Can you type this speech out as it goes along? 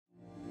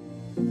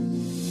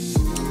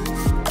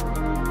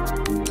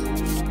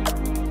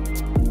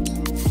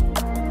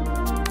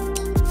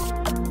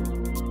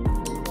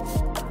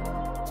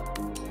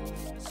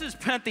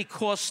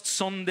Pentecost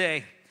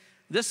Sunday.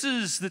 This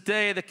is the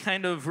day that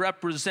kind of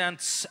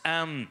represents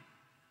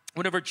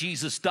whenever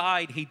Jesus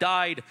died. He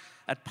died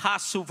at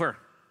Passover.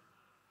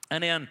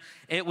 And then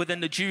within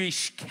the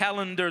Jewish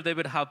calendar, they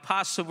would have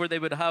Passover. They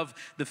would have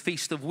the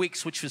Feast of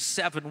Weeks, which was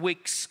 7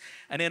 weeks.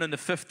 And then on the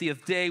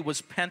 50th day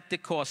was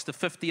Pentecost, the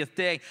 50th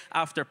day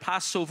after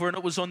Passover. And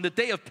it was on the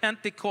day of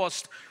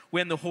Pentecost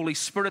when the Holy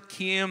Spirit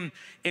came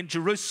in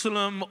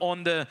Jerusalem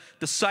on the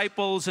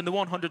disciples and the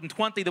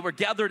 120 that were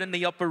gathered in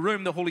the upper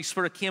room. The Holy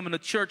Spirit came and the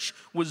church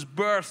was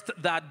birthed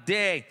that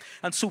day.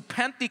 And so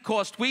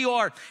Pentecost, we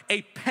are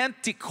a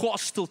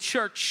Pentecostal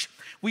church.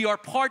 We are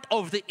part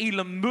of the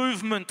Elim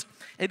movement.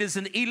 It is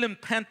an Elim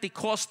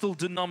Pentecostal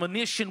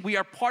denomination. We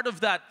are part of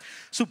that.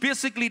 So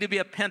basically, to be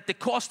a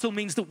Pentecostal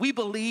means that we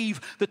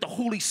believe that the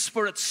Holy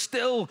Spirit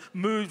still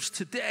moves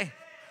today.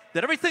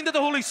 That everything that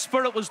the Holy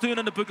Spirit was doing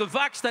in the book of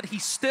Acts, that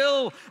He's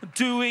still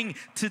doing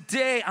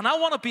today. And I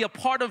want to be a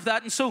part of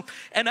that. And so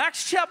in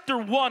Acts chapter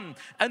 1,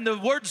 and the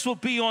words will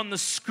be on the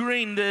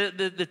screen,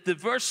 the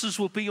verses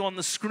will be on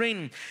the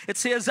screen. It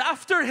says,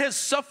 after His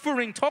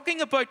suffering,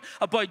 talking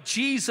about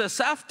Jesus,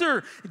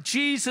 after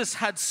Jesus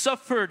had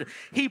suffered,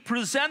 He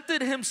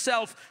presented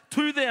Himself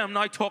to them.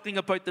 Now talking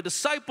about the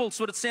disciples,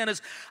 what it's saying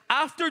is,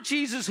 after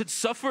Jesus had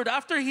suffered,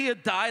 after He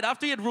had died,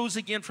 after He had rose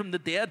again from the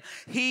dead,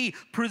 He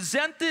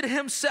presented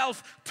Himself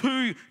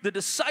to the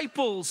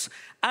disciples,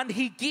 and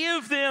He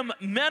gave them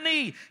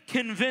many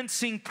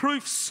convincing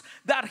proofs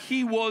that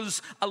He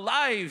was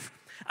alive.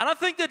 And I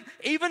think that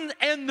even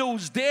in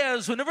those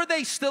days, whenever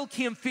they still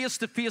came face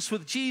to face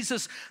with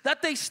Jesus,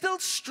 that they still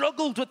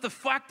struggled with the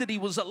fact that He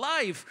was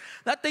alive,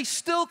 that they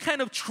still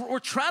kind of were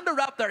trying to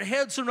wrap their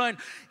heads around,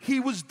 He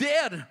was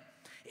dead.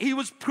 He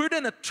was put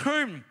in a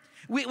tomb.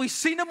 We've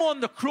seen Him on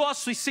the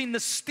cross. We've seen the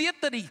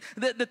state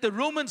that the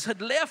Romans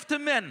had left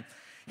Him in.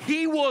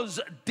 He was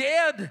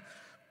dead,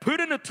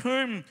 put in a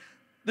tomb.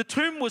 The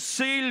tomb was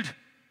sealed.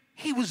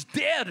 He was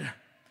dead.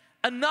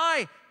 And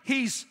now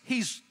he's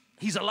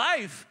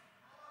alive.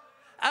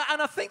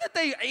 And I think that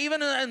they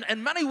even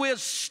in many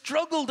ways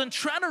struggled in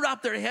trying to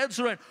wrap their heads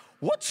around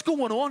what's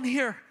going on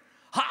here.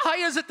 How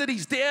is it that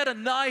He's dead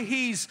and now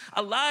He's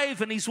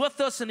alive and He's with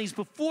us and He's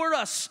before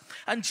us?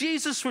 And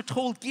Jesus, we're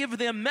told, gave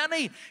them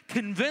many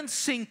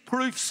convincing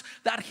proofs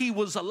that He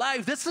was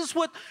alive. This is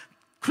what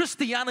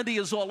Christianity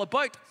is all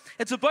about.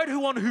 It's about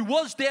one who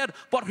was dead,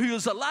 but who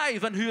is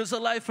alive, and who is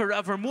alive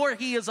forevermore.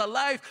 He is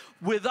alive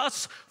with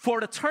us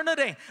for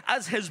eternity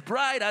as His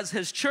bride, as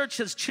His church,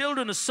 His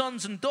children, His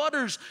sons and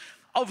daughters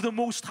of the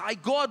Most High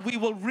God. We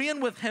will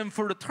reign with Him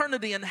for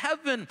eternity in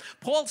heaven.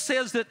 Paul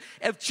says that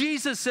if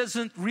Jesus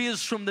isn't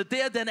raised from the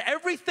dead, then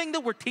everything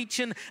that we're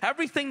teaching,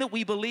 everything that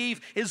we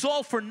believe is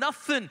all for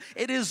nothing.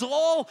 It is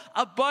all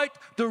about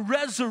the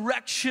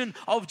resurrection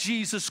of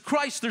Jesus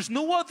Christ. There's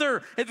no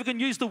other, if you can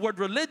use the word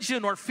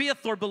religion or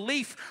faith or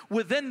belief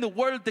within the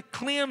world that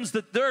claims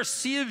that their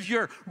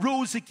Savior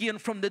rose again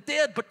from the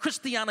dead. But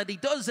Christianity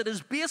does. It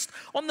is based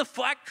on the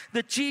fact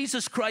that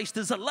Jesus Christ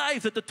is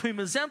alive, that the tomb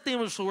is empty.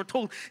 And so we're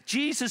told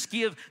Jesus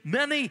gave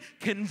many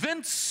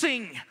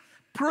convincing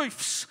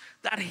proofs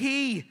that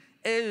He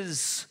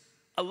is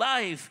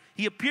alive.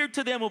 He appeared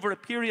to them over a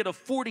period of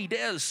 40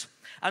 days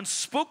and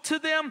spoke to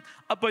them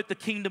about the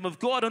kingdom of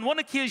God. On one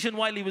occasion,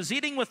 while He was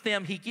eating with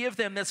them, He gave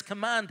them this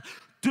command: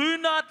 do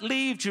not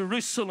leave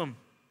Jerusalem.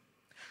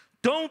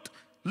 Don't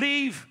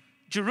leave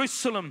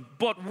Jerusalem,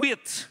 but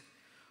wait.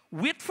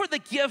 Wait for the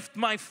gift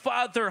my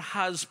Father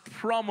has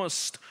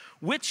promised,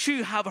 which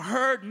you have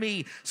heard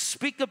me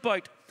speak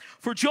about.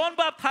 For John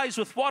baptized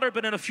with water,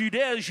 but in a few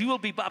days you will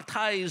be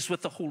baptized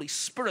with the Holy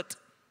Spirit.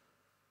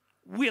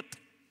 Wait.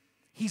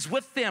 He's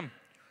with them.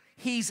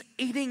 He's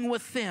eating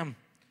with them.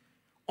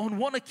 On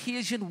one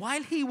occasion,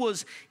 while He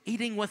was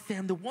eating with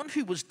them, the one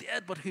who was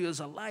dead but who is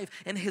alive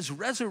in His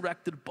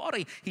resurrected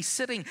body, He's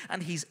sitting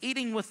and He's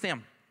eating with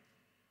them.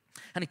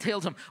 And He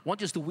tells them, I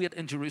want you to wait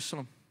in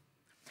Jerusalem.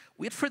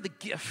 Wait for the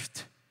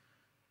gift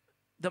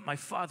that my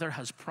Father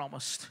has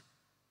promised.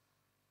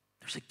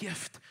 There's a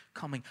gift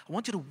coming. I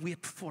want you to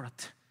wait for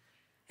it.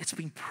 It's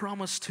been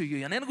promised to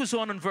you. And then it goes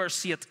on in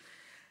verse 8.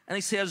 And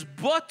He says,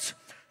 but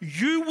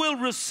you will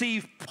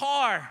receive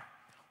power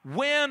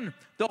when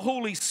the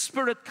Holy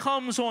Spirit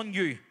comes on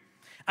you.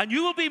 And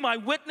you will be my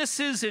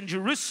witnesses in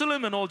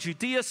Jerusalem and all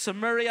Judea,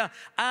 Samaria,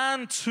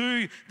 and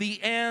to the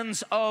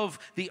ends of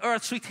the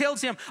earth. So He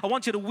tells them, I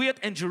want you to wait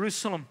in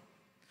Jerusalem.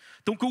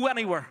 Don't go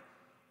anywhere.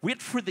 Wait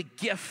for the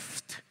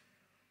gift.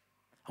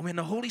 And when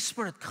the Holy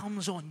Spirit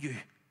comes on you,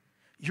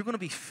 you're going to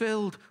be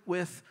filled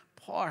with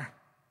power.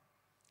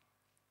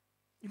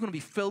 You're going to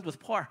be filled with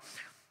power.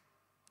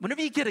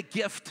 Whenever you get a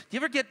gift, do you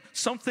ever get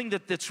something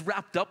that's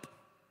wrapped up?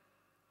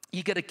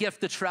 You get a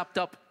gift that's wrapped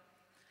up.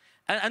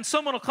 And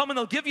someone will come and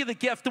they'll give you the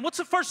gift. And what's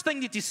the first thing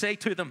that you say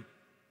to them?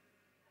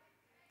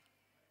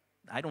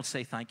 I don't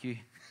say thank you.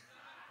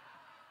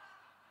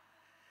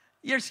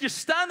 You're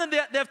standing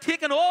there. They've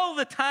taken all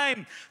the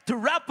time to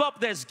wrap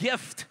up this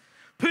gift.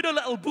 put a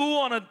little bow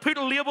on it, put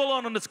a label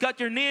on it, and it's got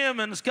your name,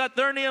 and it's got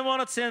their name on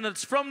it, saying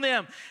it's from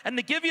them. And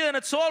they give you, and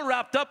it's all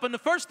wrapped up. And the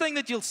first thing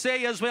that you'll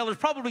say is, well, there's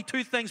probably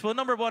two things. Well,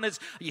 number one is,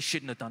 you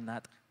shouldn't have done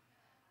that.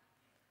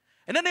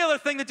 And then the other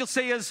thing that you'll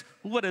say is,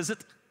 what is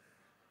it?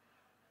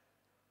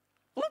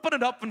 We'll open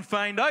it up and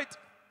find out.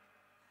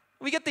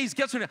 We get these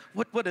gifts.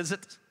 What is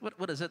it?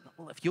 What is it?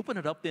 Well, if you open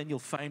it up, then you'll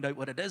find out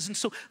what it is. And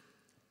so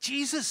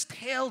Jesus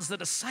tells the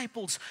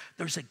disciples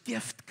there's a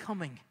gift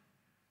coming.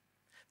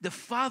 The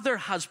Father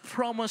has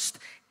promised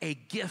a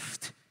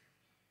gift.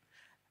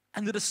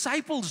 And the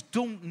disciples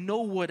don't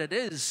know what it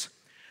is.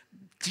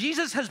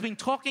 Jesus has been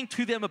talking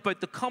to them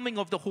about the coming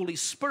of the Holy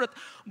Spirit,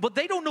 but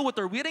they don't know what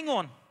they're waiting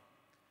on.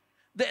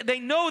 They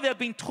know they've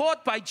been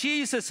taught by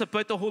Jesus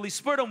about the Holy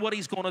Spirit and what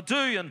He's going to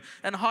do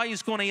and how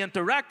He's going to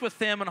interact with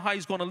them and how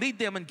He's going to lead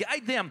them and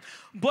guide them.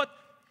 But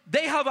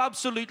they have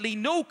absolutely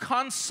no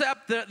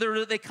concept.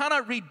 They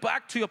cannot read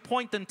back to a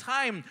point in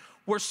time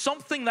where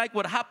something like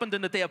what happened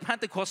in the day of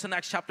Pentecost in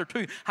Acts chapter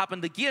 2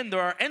 happened again.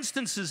 There are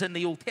instances in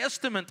the Old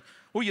Testament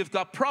where you've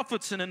got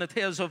prophets, and in the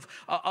tales of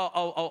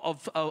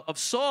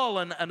Saul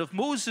and of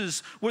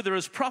Moses where there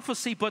is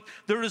prophecy, but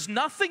there is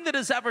nothing that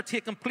has ever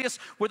taken place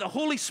where the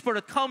Holy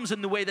Spirit comes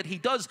in the way that He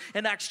does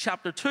in Acts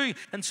chapter 2.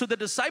 And so the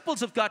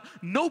disciples have got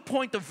no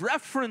point of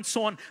reference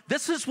on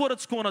this is what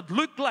it's going to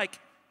look like.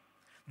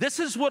 This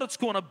is what it's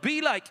going to be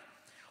like.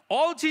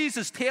 All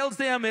Jesus tells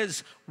them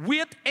is,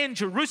 wait in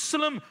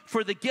Jerusalem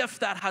for the gift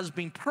that has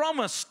been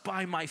promised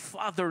by my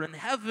Father in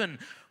heaven.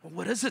 Well,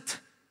 what is it?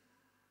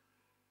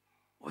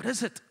 What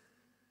is it?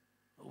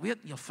 Wait,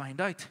 you'll find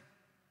out.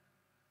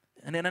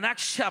 And then in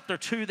Acts chapter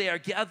 2, they are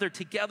gathered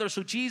together.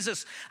 So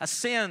Jesus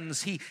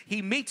ascends.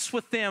 He meets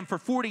with them for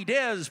 40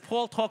 days.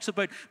 Paul talks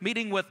about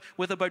meeting with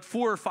about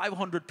 400 or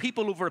 500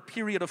 people over a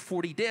period of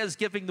 40 days,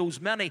 giving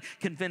those many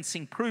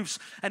convincing proofs.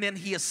 And then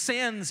He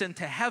ascends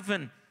into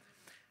heaven.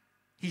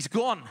 He's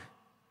gone.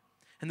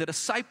 And the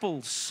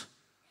disciples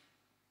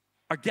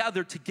are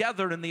gathered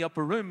together in the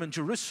upper room in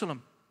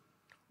Jerusalem,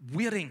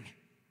 waiting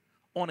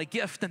on a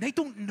gift. And they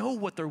don't know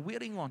what they're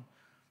waiting on.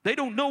 They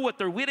don't know what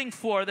they're waiting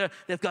for.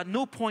 They've got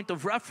no point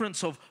of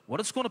reference of what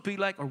it's going to be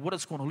like or what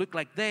it's going to look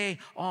like. They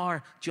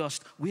are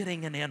just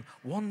waiting. And then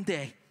one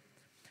day,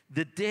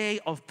 the day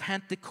of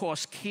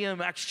Pentecost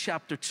came, Acts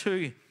chapter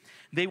 2.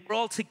 They were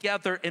all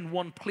together in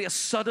one place.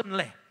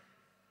 Suddenly,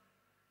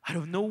 out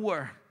of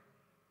nowhere,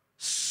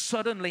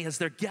 suddenly, as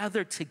they're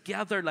gathered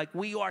together like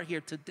we are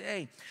here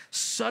today,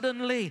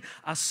 suddenly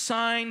a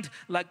sound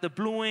like the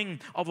blowing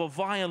of a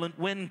violent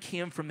wind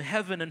came from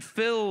heaven and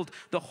filled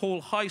the whole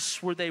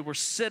house where they were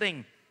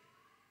sitting.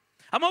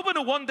 I'm hoping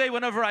that one day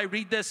whenever I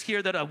read this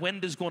here that a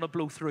wind is going to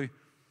blow through.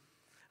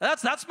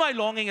 That's my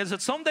longing, is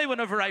that someday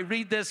whenever I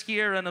read this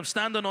here and I'm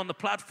standing on the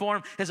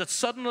platform, is that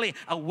suddenly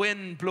a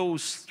wind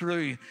blows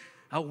through.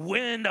 A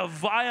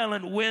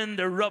violent wind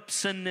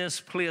erupts in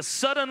this place.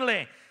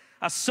 Suddenly,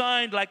 a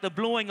sound like the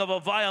blowing of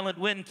a violent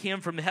wind came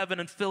from heaven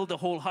and filled the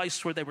whole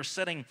house where they were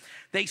sitting.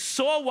 They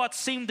saw what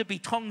seemed to be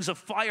tongues of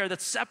fire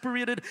that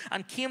separated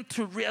and came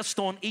to rest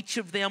on each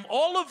of them.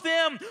 All of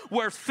them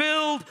were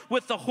filled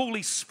with the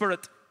Holy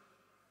Spirit.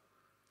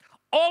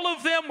 All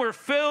of them were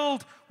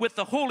filled with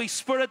the Holy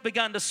Spirit,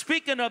 began to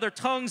speak in other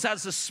tongues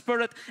as the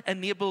Spirit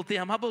enabled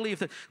them. I believe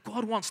that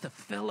God wants to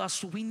fill us,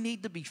 so we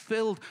need to be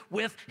filled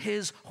with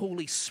His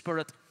Holy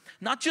Spirit.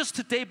 Not just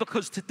today,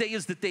 because today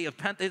is the day of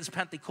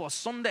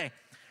Pentecost Sunday,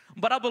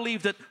 but I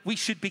believe that we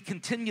should be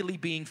continually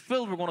being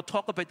filled. We're going to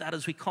talk about that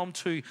as we come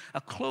to a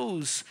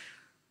close.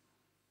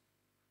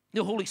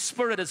 The Holy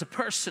Spirit is a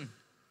person.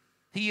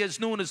 He is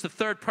known as the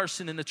third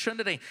person in the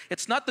Trinity.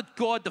 It's not that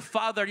God the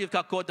Father, you've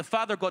got God the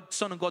Father, God the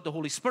Son, and God the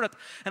Holy Spirit.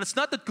 And it's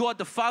not that God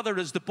the Father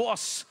is the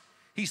boss.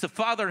 He's the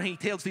Father and He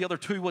tells the other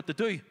two what to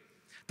do.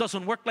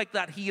 Doesn't work like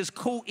that. He is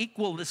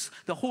co-equal.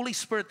 The Holy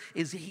Spirit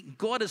is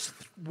God is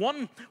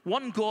one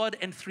God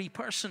in three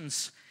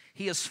persons.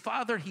 He is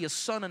Father, He is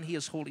Son, and He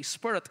is Holy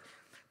Spirit.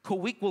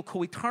 Co-equal,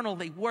 co-eternal.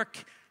 They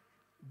work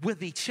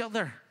with each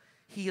other.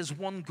 He is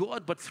one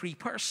God, but three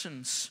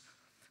persons.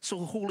 So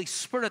the Holy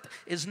Spirit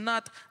is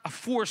not a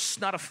force,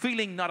 not a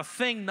feeling, not a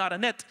thing, not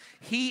an it.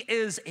 He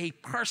is a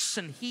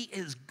person. He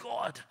is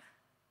God.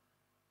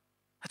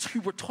 That's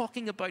who we're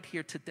talking about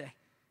here today.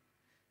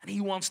 And He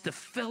wants to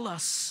fill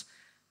us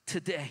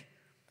today.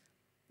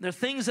 There are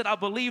things that I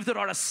believe that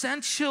are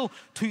essential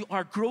to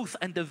our growth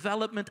and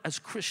development as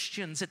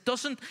Christians. It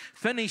doesn't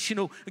finish,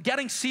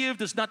 getting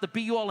saved is not the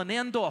be-all and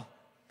end-all.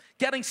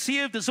 Getting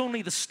saved is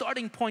only the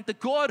starting point. That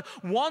God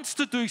wants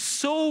to do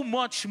so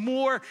much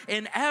more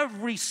in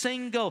every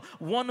single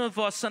one of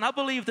us. And I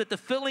believe that the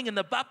filling and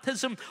the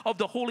baptism of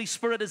the Holy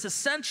Spirit is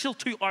essential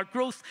to our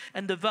growth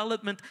and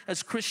development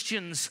as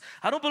Christians.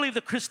 I don't believe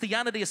that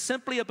Christianity is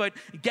simply about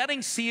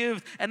getting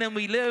saved and then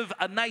we live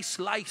a nice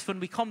life and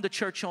we come to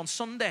church on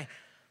Sunday.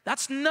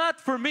 That's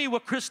not for me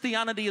what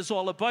Christianity is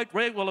all about.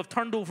 Right, well, I've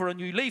turned over a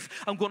new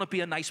leaf. I'm going to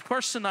be a nice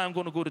person. I'm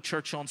going to go to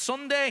church on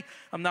Sunday.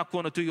 I'm not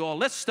going to do all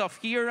this stuff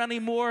here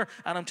anymore.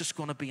 And I'm just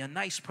going to be a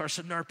nice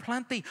person. There are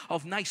plenty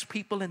of nice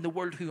people in the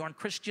world who aren't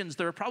Christians.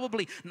 There are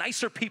probably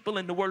nicer people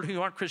in the world who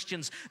aren't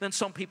Christians than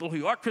some people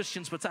who are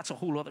Christians, but that's a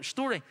whole other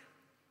story.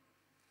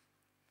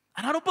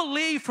 And I don't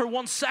believe for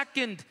 1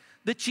 second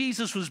that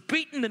Jesus was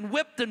beaten and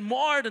whipped and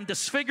marred and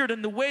disfigured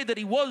in the way that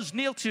he was,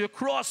 nailed to a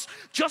cross,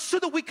 just so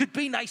that we could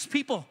be nice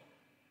people.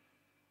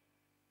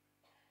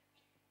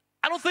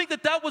 I don't think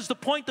that that was the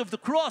point of the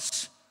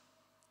cross.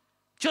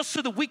 Just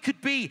so that we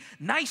could be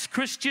nice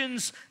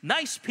Christians,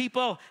 nice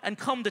people, and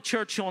come to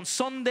church on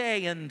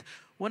Sunday and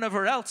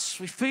whenever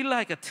else we feel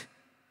like it.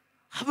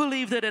 I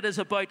believe that it is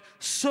about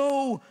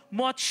so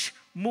much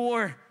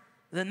more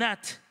than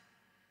that.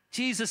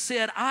 Jesus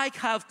said, I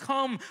have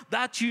come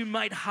that you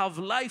might have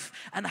life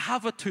and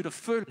have it to the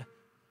full.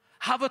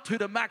 Have it to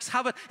the max.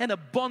 Have it in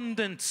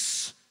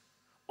abundance,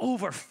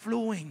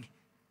 overflowing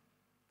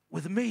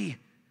with me.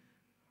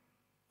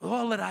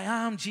 All that I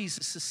am,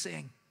 Jesus is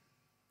saying.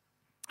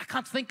 I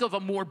can't think of a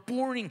more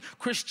boring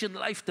Christian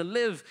life to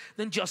live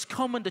than just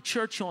coming to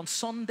church on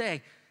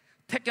Sunday,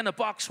 ticking a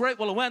box. Right,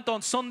 well, I went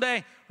on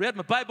Sunday, read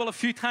my Bible a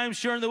few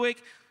times during the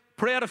week,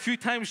 prayed a few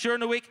times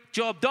during the week,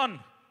 job done.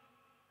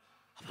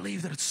 I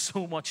believe that it's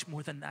so much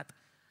more than that.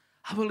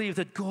 I believe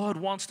that God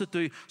wants to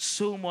do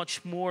so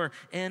much more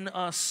in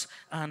us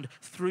and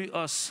through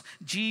us.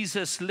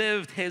 Jesus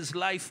lived his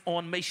life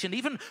on mission.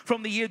 Even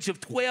from the age of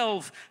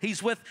 12,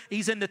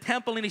 he's in the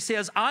temple and he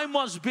says, I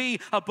must be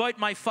about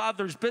my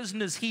Father's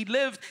business. He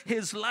lived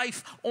his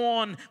life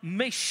on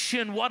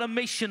mission. What a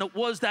mission it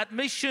was. That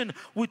mission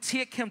would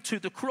take him to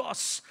the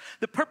cross.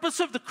 The purpose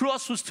of the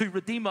cross was to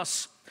redeem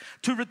us.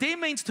 To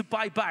redeem means to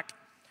buy back.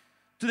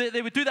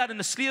 They would do that in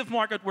the slave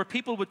market where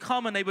people would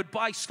come and they would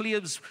buy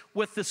slaves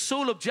with the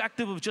sole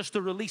objective of just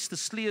to release the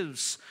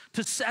slaves,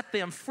 to set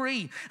them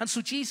free. And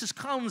so Jesus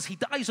comes, he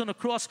dies on a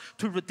cross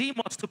to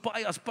redeem us, to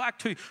buy us back,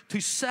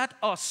 to set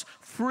us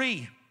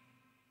free.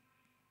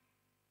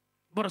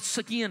 But it's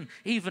again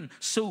even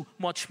so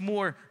much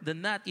more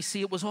than that. You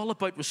see, it was all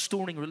about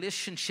restoring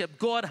relationship.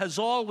 God has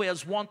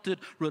always wanted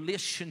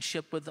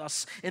relationship with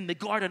us. In the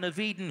Garden of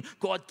Eden,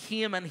 God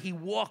came and he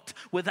walked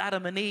with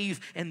Adam and Eve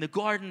in the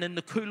garden in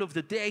the cool of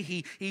the day.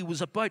 He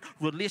was about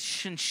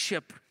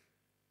relationship.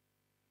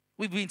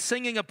 We've been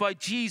singing about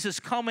Jesus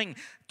coming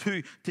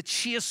to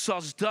chase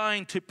us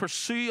down, to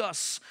pursue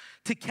us,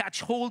 to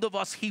catch hold of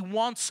us. He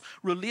wants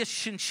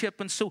relationship.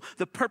 And so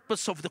the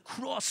purpose of the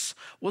cross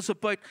was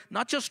about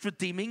not just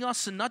redeeming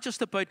us and not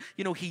just about,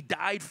 he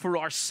died for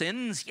our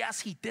sins.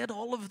 Yes, he did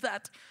all of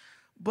that.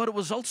 But it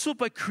was also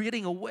about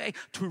creating a way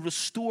to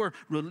restore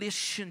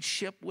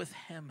relationship with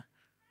him.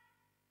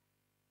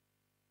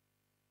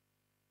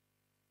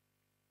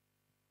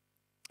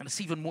 And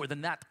it's even more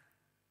than that.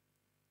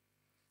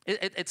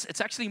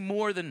 It's actually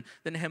more than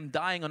him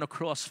dying on a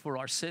cross for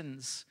our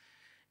sins.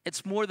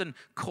 It's more than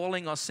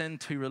calling us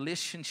into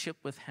relationship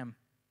with him.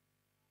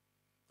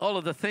 All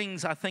of the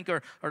things I think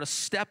are a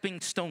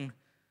stepping stone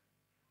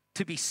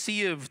to be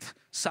saved,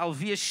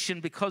 salvation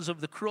because of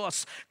the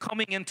cross,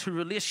 coming into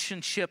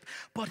relationship.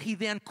 But he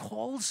then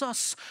calls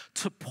us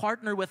to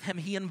partner with him.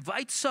 He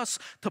invites us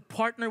to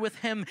partner with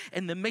him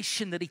in the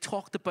mission that he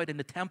talked about in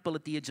the temple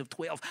at the age of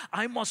 12.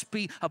 I must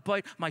be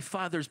about my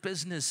Father's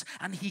business.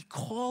 And he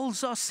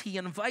calls us, he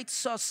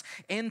invites us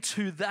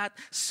into that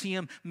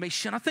same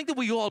mission. I think that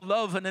we all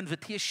love an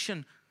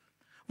invitation.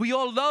 We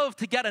all love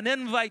to get an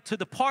invite to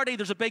the party.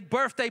 There's a big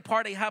birthday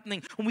party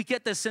happening when we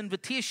get this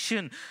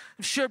invitation.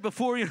 I'm sure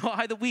before,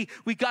 how that we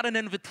got an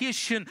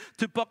invitation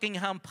to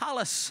Buckingham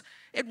Palace.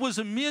 It was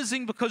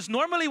amazing because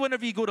normally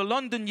whenever you go to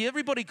London,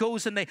 everybody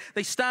goes and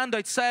they stand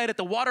outside at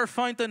the water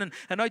fountain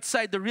and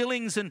outside the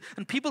railings and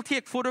people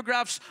take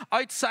photographs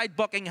outside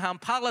Buckingham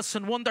Palace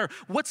and wonder,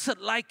 what's it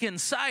like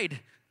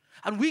inside?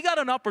 And we got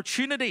an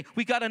opportunity,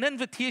 we got an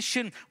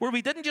invitation where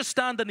we didn't just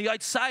stand on the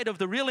outside of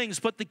the railings,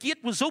 but the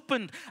gate was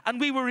opened and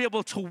we were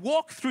able to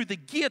walk through the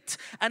gate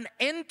and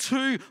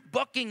into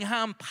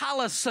Buckingham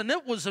Palace. And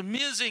it was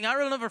amazing. I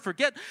will never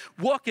forget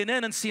walking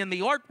in and seeing the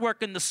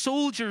artwork and the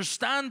soldiers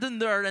standing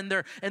there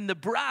in the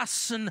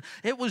brass. And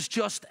it was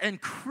just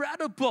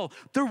incredible.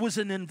 There was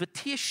an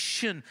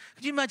invitation.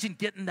 Could you imagine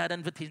getting that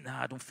invitation?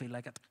 Nah, I don't feel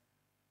like it.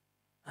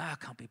 I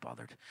can't be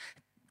bothered.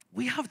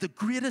 We have the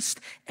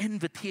greatest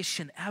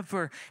invitation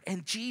ever,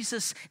 and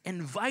Jesus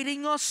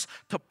inviting us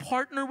to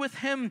partner with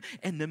him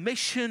in the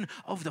mission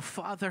of the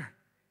Father.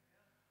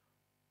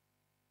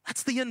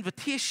 That's the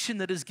invitation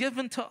that is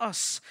given to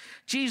us.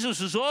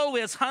 Jesus is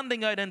always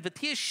handing out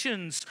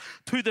invitations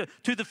to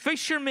the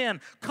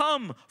fishermen.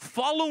 Come,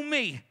 follow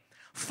me.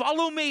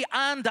 Follow me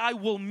and I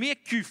will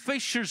make you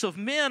fishers of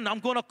men. I'm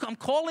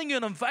calling you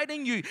and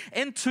inviting you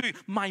into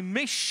my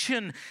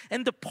mission,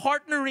 into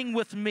partnering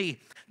with me.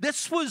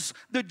 This was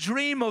the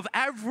dream of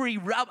every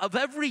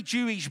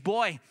Jewish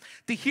boy,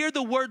 to hear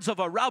the words of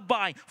a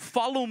rabbi,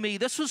 follow me.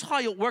 This was how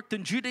it worked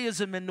in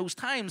Judaism in those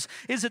times,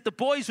 is that the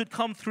boys would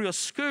come through a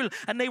school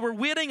and they were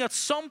waiting at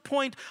some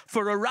point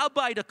for a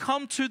rabbi to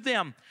come to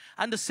them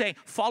and to say,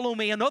 follow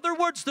me. In other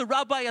words, the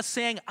rabbi is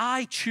saying,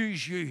 I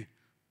choose you.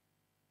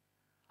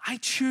 I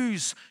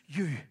choose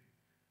you.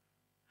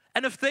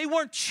 And if they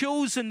weren't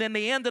chosen, then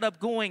they ended up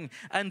going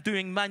and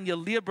doing manual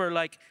labor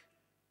like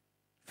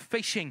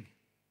fishing.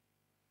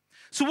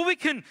 So what we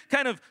can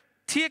kind of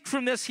take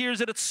from this here is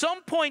that at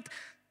some point,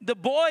 the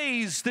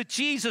boys that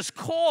Jesus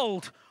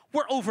called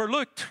were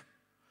overlooked.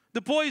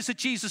 The boys that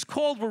Jesus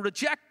called were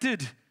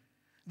rejected.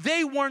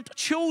 They weren't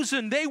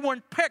chosen. They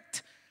weren't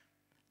picked.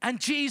 And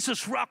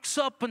Jesus rocks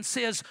up and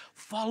says,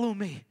 follow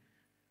me.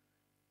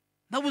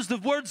 That was the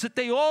words that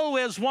they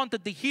always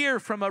wanted to hear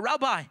from a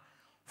rabbi.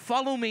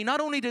 Follow me.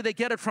 Not only did they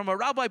get it from a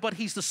rabbi, but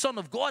he's the Son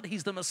of God.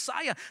 He's the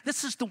Messiah.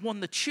 This is the one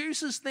that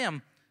chooses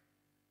them.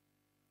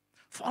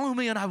 Follow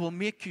me and I will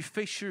make you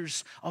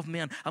fishers of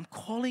men. I'm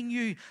calling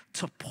you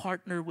to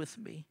partner with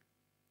me.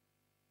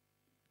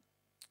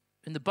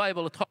 In the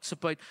Bible, it talks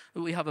about,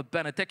 we have a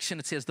benediction.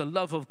 It says, the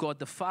love of God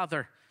the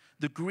Father,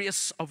 the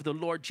grace of the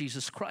Lord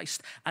Jesus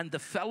Christ, and the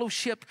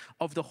fellowship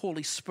of the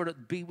Holy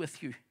Spirit be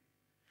with you.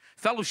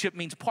 Fellowship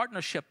means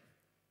partnership.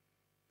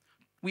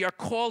 We are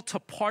called to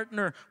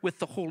partner with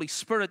the Holy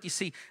Spirit. You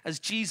see, as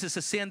Jesus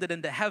ascended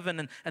into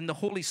heaven and the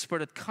Holy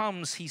Spirit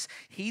comes,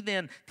 he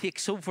then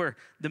takes over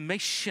the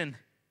mission.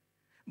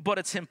 But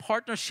it's in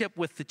partnership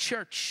with the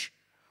church,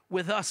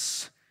 with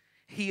us.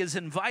 He is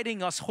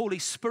inviting us, Holy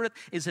Spirit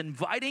is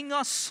inviting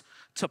us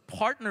to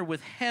partner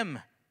with Him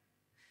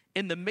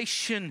in the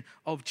mission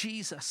of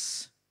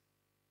Jesus.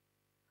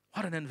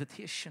 What an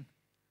invitation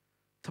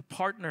to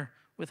partner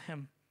with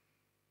Him.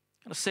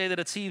 I'm going to say that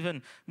it's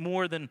even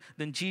more than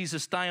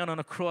Jesus dying on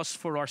a cross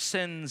for our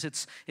sins.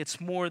 It's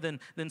more than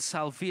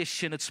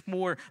salvation. It's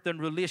more than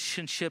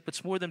relationship.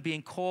 It's more than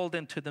being called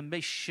into the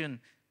mission.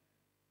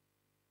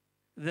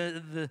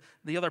 The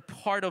other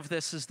part of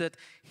this is that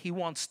He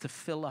wants to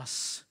fill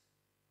us.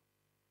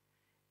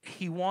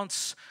 He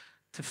wants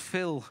to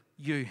fill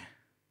you.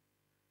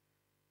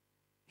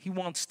 He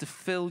wants to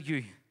fill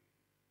you.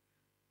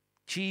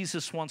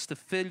 Jesus wants to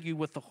fill you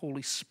with the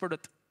Holy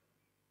Spirit.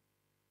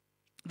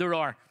 There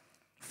are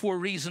 4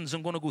 reasons.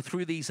 I'm going to go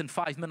through these in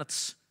 5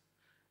 minutes.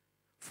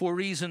 4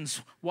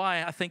 reasons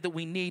why I think that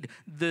we need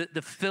the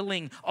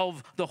filling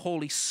of the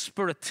Holy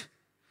Spirit,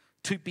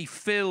 to be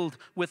filled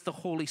with the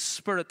Holy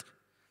Spirit.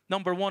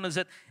 Number 1 is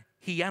that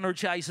He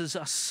energizes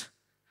us.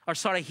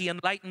 He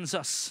enlightens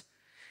us.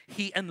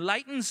 He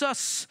enlightens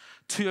us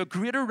to a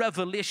greater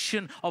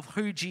revelation of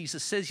who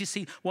Jesus is. You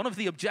see, one of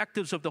the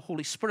objectives of the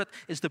Holy Spirit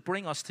is to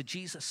bring us to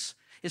Jesus,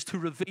 is to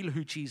reveal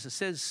who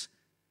Jesus is.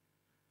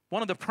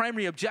 One of the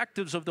primary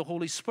objectives of the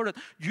Holy Spirit,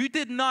 you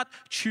did not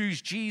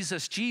choose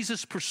Jesus.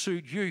 Jesus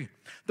pursued you.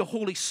 The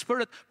Holy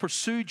Spirit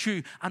pursued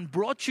you and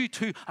brought you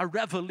to a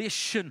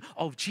revelation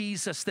of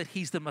Jesus, that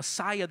He's the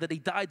Messiah, that He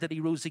died, that He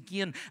rose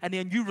again. And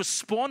then you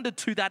responded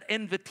to that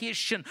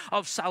invitation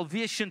of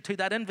salvation, to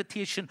that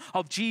invitation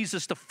of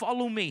Jesus to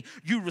follow me.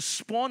 You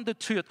responded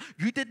to it.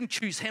 You didn't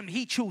choose Him.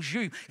 He chose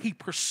you. He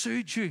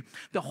pursued you.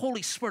 The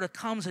Holy Spirit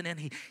comes and then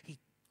He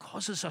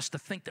causes us to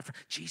think different.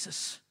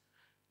 Jesus,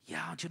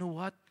 yeah, do you know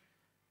what?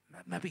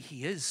 Maybe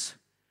He is.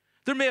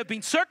 There may have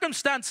been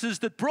circumstances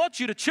that brought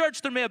you to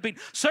church. There may have been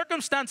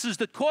circumstances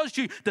that caused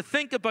you to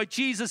think about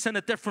Jesus in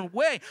a different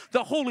way.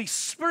 The Holy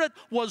Spirit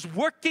was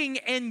working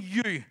in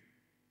you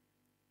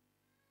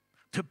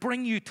to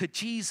bring you to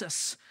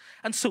Jesus.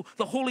 And so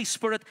the Holy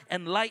Spirit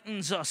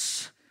enlightens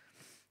us.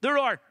 There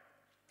are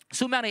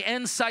so many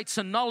insights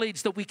and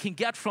knowledge that we can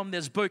get from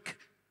this book.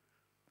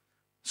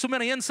 So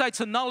many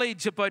insights and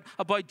knowledge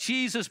about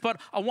Jesus. But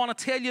I want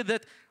to tell you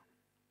that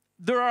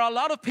there are a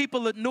lot of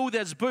people that know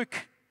this book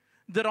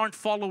that aren't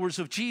followers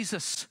of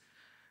Jesus.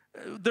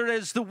 There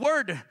is the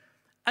Word,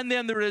 and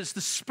then there is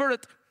the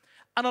Spirit.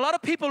 And a lot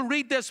of people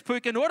read this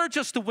book in order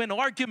just to win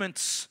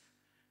arguments.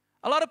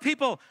 A lot of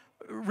people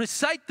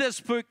recite this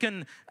book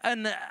and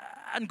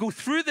go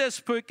through this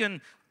book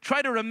and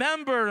try to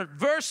remember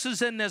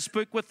verses in this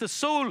book with the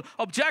sole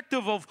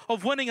objective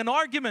of winning an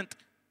argument.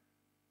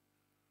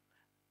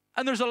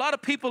 And there's a lot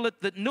of people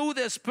that know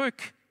this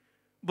book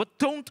but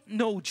don't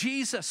know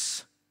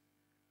Jesus.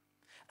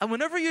 And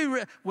whenever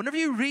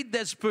you read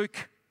this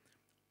book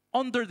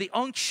under the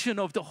unction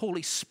of the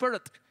Holy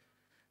Spirit,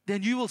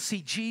 then you will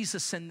see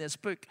Jesus in this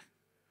book.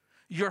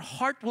 Your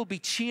heart will be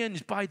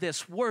changed by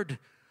this word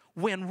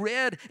when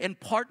read in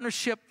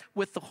partnership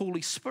with the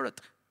Holy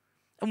Spirit.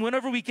 And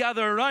whenever we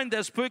gather around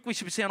this book, we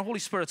should be saying, Holy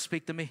Spirit,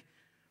 speak to me.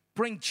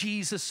 Bring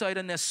Jesus out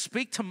in this.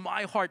 Speak to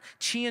my heart.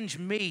 Change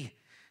me.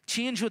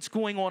 Change what's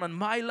going on in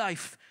my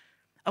life.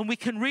 And we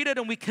can read it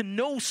and we can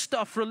know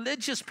stuff.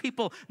 Religious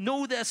people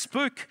know this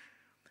book,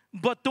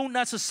 but don't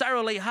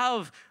necessarily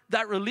have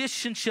that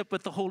relationship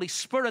with the Holy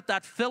Spirit,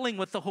 that filling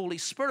with the Holy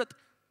Spirit.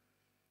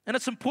 And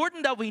it's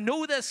important that we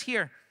know this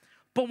here.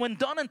 But when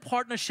done in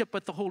partnership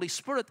with the Holy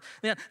Spirit,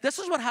 man, this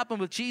is what happened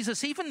with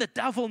Jesus. Even the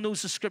devil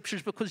knows the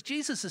scriptures because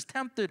Jesus is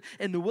tempted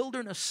in the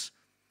wilderness.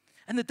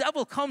 And the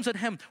devil comes at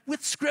him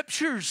with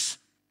scriptures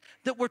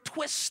that were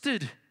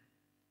twisted,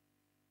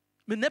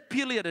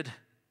 manipulated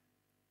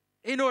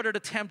in order to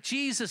tempt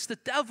Jesus. The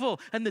devil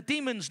and the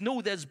demons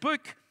know this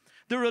book.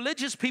 The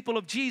religious people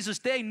of Jesus'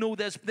 day knew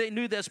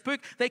this book.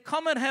 They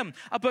come at him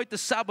about the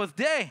Sabbath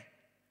day.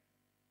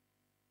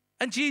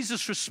 And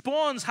Jesus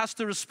has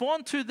to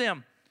respond to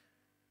them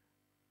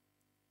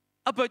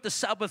about the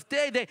Sabbath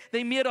day.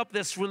 They made up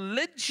this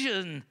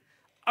religion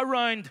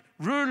around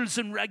rules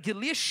and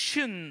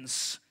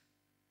regulations.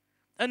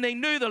 And they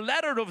knew the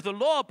letter of the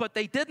law, but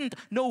they didn't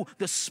know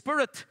the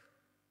spirit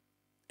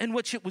in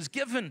which it was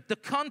given, the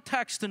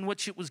context in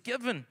which it was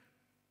given.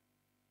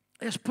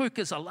 This book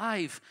is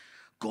alive.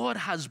 God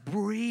has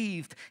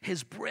breathed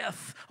his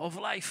breath of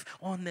life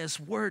on this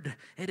word.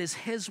 It is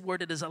his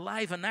word. It is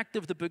alive and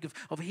active, the book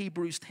of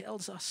Hebrews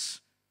tells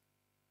us.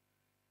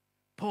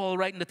 Paul,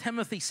 writing to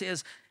Timothy,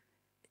 says,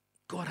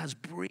 God has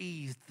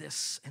breathed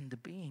this into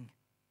being.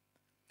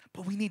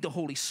 But we need the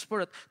Holy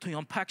Spirit to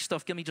unpack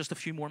stuff. Give me just a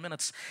few more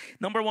minutes.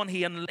 Number one,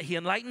 he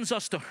enlightens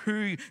us to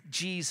who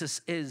Jesus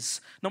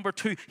is. Number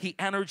two, he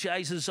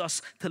energizes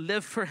us to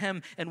live for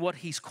him and what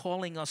he's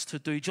calling us to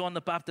do. John the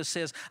Baptist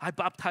says, I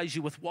baptize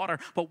you with water,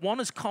 but one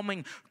is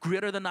coming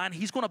greater than I, and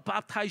he's going to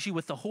baptize you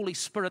with the Holy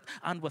Spirit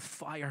and with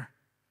fire.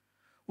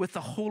 With the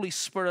Holy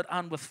Spirit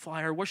and with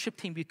fire. Worship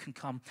team, you can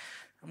come.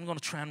 I'm going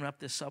to try and wrap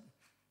this up.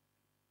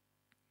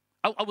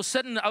 I've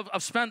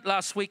spent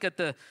last week at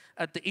the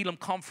Elam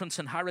conference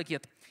in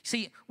Harrogate.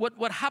 See,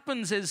 what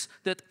happens is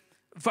that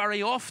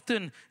very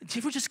often, do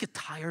you ever just get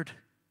tired?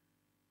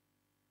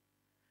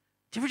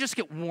 Do you ever just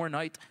get worn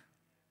out?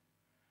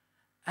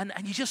 And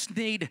you just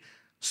need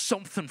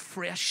something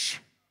fresh.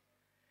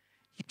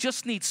 You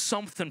just need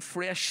something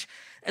fresh.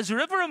 Is there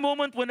ever a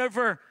moment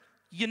whenever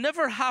you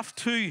never have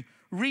to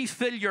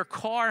refill your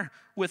car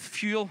with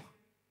fuel?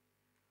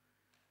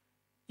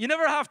 You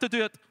never have to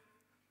do it.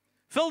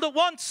 Filled it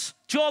once,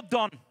 job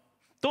done.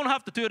 Don't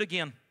have to do it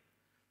again.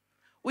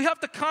 We have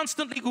to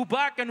constantly go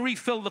back and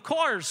refill the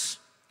cars.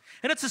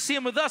 And it's the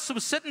same with us. I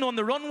was sitting on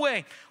the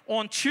runway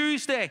on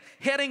Tuesday,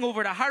 heading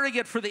over to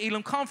Harrogate for the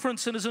Elam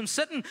conference. And as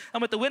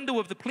I'm at the window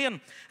of the plane,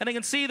 and I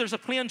can see there's a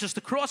plane just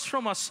across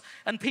from us,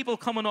 and people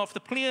coming off the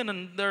plane,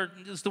 and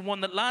there's the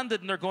one that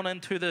landed, and they're going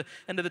into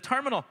the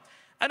terminal.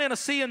 And then I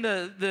see in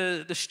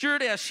the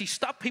stewardess, she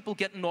stopped people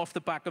getting off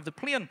the back of the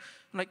plane.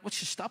 I'm like, what's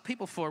she stop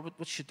people for?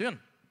 What's she doing?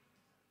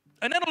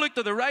 And then I looked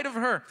to the right of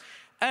her,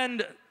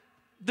 and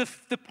the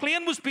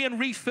plane was being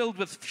refilled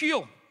with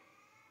fuel.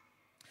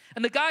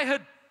 And the guy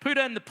had put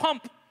in the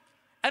pump,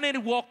 and then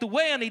he walked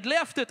away, and he'd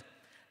left it,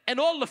 and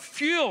all the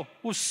fuel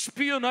was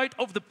spewing out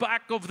of the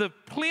back of the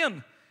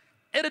plane.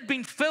 It had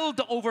been filled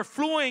to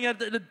overflowing. It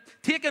had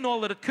taken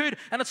all that it could,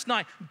 and it's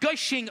now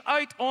gushing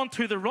out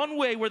onto the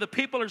runway where the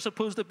people are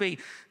supposed to be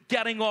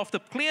getting off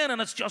the plane,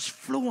 and it's just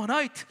flowing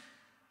out.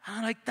 And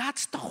I'm like,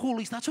 that's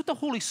what the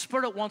Holy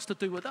Spirit wants to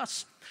do with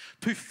us.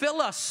 To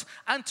fill us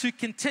and to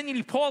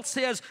continually, Paul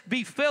says,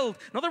 be filled.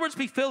 In other words,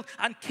 be filled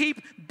and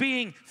keep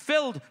being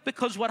filled.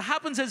 Because what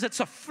happens is it's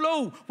a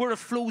flow where it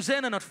flows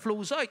in and it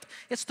flows out.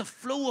 It's the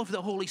flow of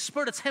the Holy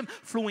Spirit. It's him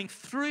flowing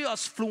through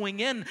us, flowing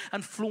in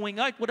and flowing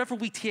out. Whatever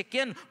we take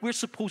in, we're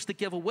supposed to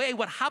give away.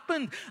 What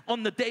happened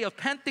on the day of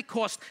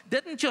Pentecost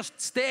didn't just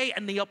stay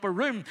in the upper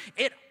room.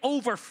 It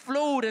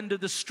overflowed into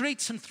the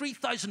streets, and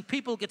 3,000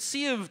 people get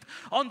saved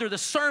under the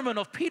sermon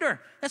of Peter.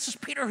 This is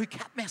Peter who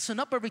kept messing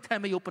up every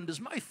time he opened his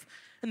mouth.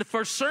 In the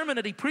first sermon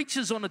that he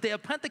preaches on the day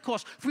of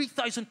Pentecost,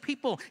 3,000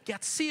 people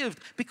get saved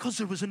because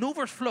there was an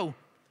overflow.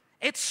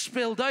 It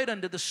spilled out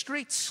into the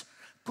streets.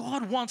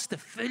 God wants to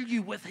fill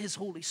you with his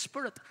Holy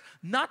Spirit,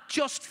 not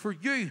just for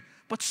you,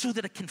 but so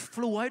that it can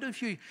flow out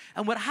of you.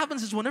 And what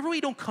happens is whenever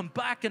we don't come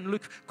back and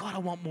look, God, I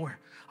want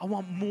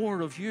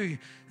more of you,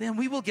 then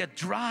we will get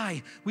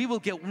dry, we will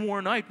get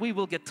worn out, we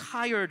will get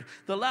tired.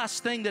 The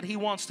last thing that he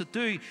wants to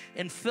do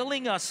in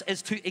filling us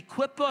is to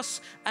equip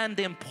us and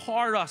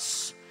empower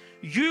us.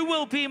 You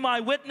will be my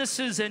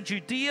witnesses in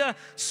Judea,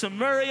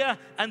 Samaria,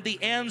 and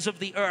the ends of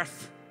the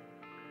earth.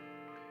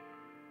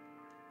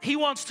 He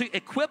wants to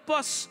equip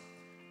us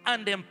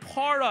and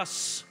empower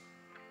us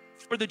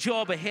for the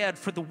job ahead,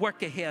 for the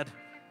work ahead.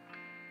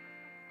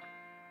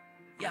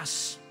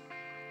 Yes,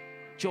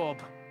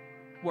 job,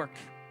 work.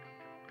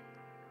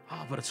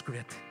 Oh, but it's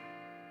great.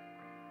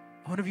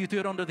 Whenever you do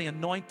it under the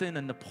anointing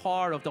and the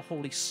power of the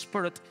Holy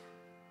Spirit,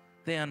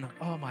 then,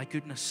 oh my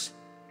goodness,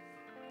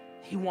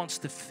 he wants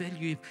to fill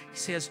you. He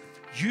says,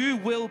 you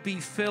will be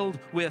filled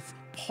with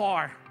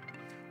power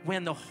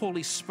when the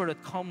Holy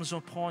Spirit comes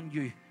upon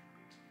you.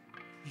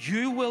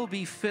 You will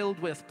be filled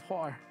with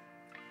power.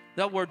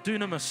 That word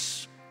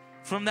dunamis,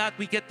 from that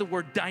we get the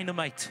word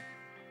dynamite.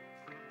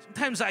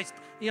 Sometimes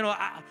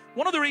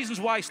one of the reasons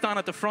why I stand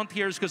at the front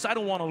here is because I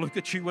don't want to look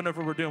at you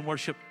whenever we're doing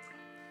worship.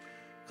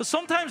 Because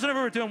sometimes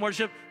whenever we're doing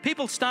worship,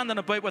 people standing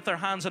about with their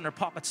hands in their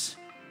pockets.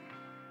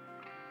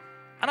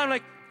 And I'm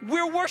like,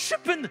 we're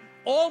worshiping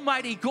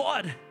Almighty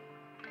God.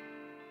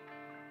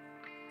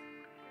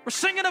 We're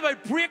singing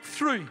about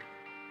breakthrough.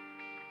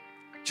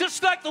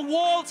 Just like the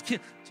walls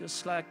came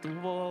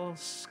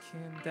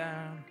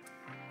down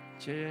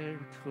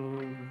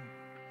Jericho.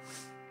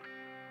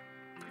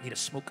 I need a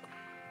smoke.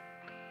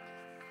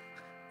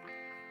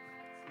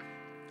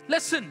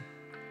 Listen,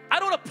 I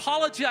don't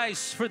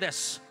apologize for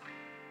this.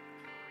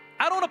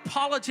 I don't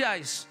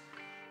apologize,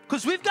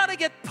 because we've got to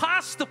get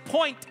past the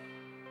point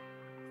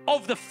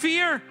of the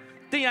fear,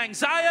 the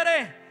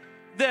anxiety,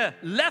 the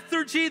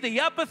lethargy, the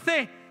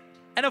apathy.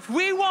 And if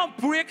we want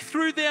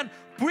breakthrough, then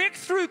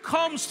breakthrough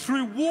comes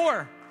through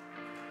war.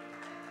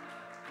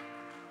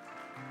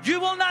 You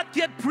will not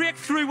get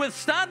breakthrough with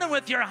standing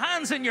with your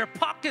hands in your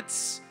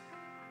pockets.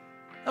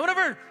 And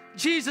whenever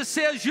Jesus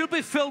says you'll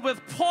be filled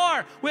with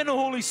power when the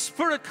Holy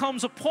Spirit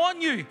comes upon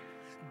you,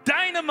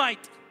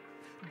 dynamite.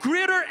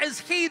 Greater is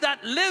He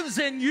that lives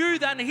in you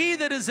than he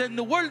that is in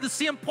the world. The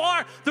same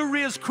power that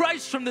raised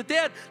Christ from the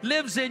dead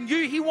lives in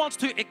you. He wants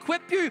to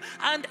equip you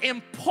and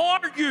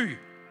empower you,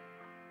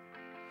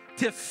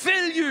 to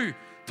fill you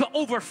to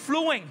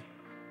overflowing,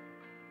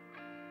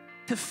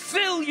 to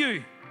fill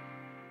you.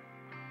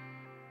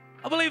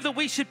 I believe that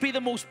we should be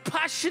the most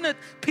passionate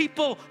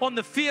people on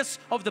the face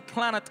of the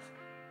planet.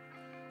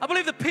 I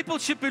believe that people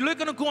should be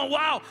looking and going,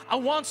 wow, I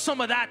want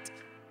some of that.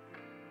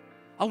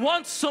 I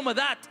want some of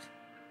that.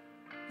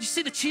 You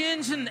see the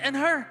change in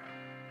her?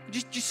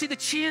 Did you see the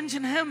change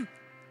in him?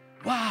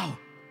 Wow,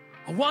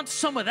 I want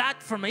some of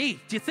that for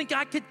me. Do you think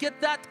I could get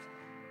that?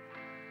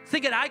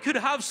 Think that I could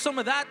have some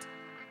of that?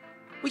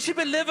 We should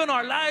be living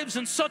our lives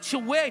in such a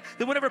way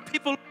that whenever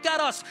people look at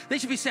us, they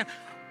should be saying,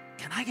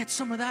 can I get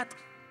some of that?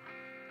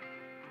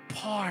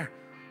 Power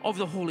of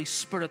the Holy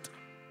Spirit.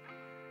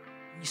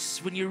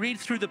 When you read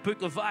through the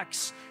book of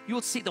Acts, you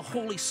will see the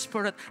Holy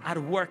Spirit at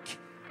work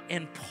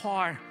in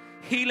power,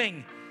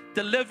 healing,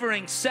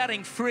 delivering,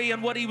 setting free.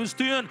 And what He was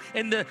doing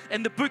in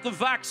the book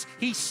of Acts,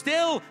 He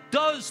still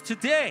does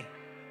today.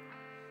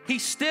 He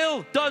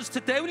still does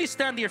today. Will you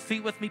stand to your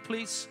feet with me,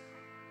 please?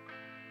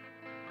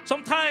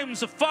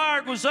 Sometimes the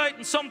fire goes out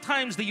and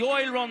sometimes the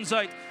oil runs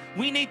out.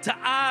 We need to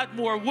add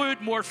more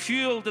wood, more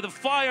fuel to the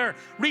fire,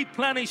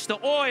 replenish the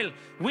oil.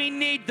 We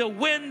need the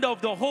wind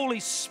of the Holy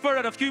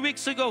Spirit. A few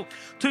weeks ago,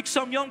 took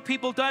some young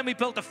people down. We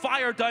built a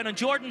fire down in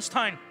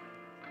Jordanstown.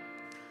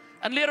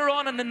 And later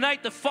on in the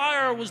night, the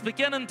fire was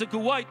beginning to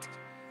go out.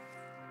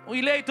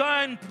 We lay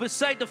down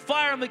beside the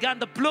fire and began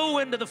to blow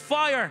into the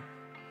fire.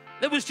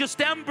 It was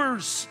just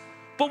embers.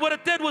 But what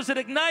it did was it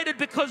ignited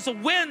because the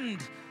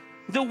wind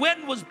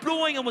was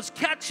blowing and was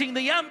catching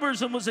the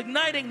embers and was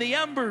igniting the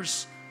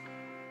embers.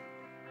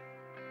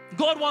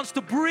 God wants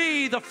to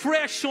breathe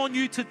afresh on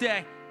you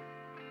today.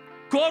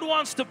 God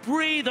wants to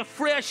breathe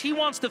afresh. He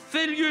wants to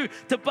fill you,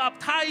 to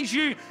baptize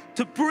you,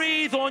 to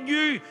breathe on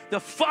you the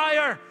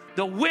fire,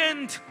 the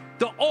wind,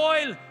 the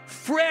oil,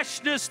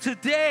 freshness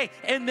today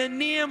in the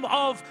name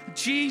of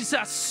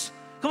Jesus.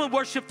 Come and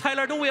worship,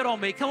 Tyler. Don't wait on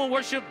me. Come and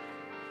worship.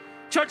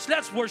 Church,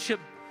 let's worship.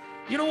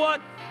 You know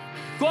what?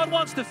 God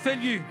wants to fill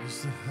you.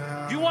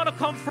 You want to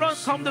come front,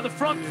 come to the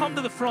front, come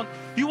to the front.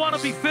 You want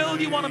to be filled,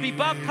 you want to be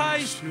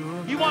baptized.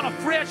 You want a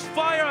fresh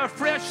fire, a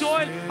fresh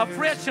oil, a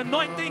fresh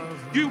anointing.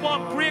 You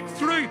want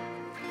breakthrough.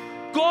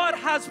 God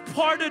has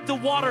parted the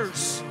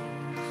waters.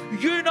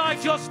 You now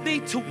just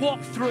need to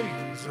walk through.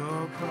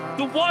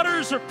 The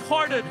waters are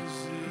parted.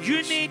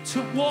 You need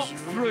to walk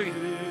through.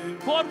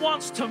 God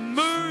wants to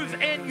move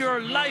in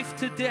your life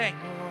today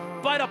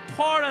by the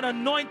power and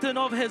anointing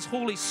of His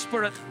Holy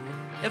Spirit.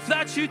 If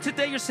that's you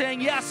today, you're saying,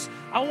 yes,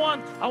 I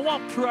want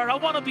prayer. I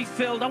want to be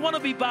filled. I want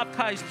to be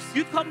baptized.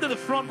 You come to the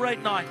front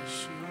right now.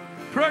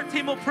 Prayer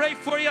team will pray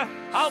for you.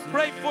 I'll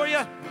pray for you.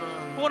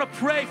 I want to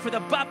pray for the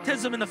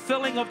baptism and the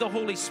filling of the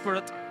Holy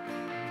Spirit.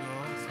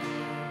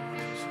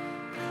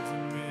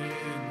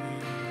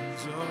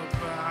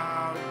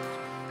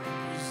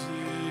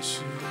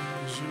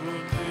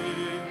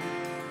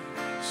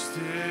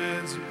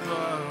 Stands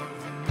above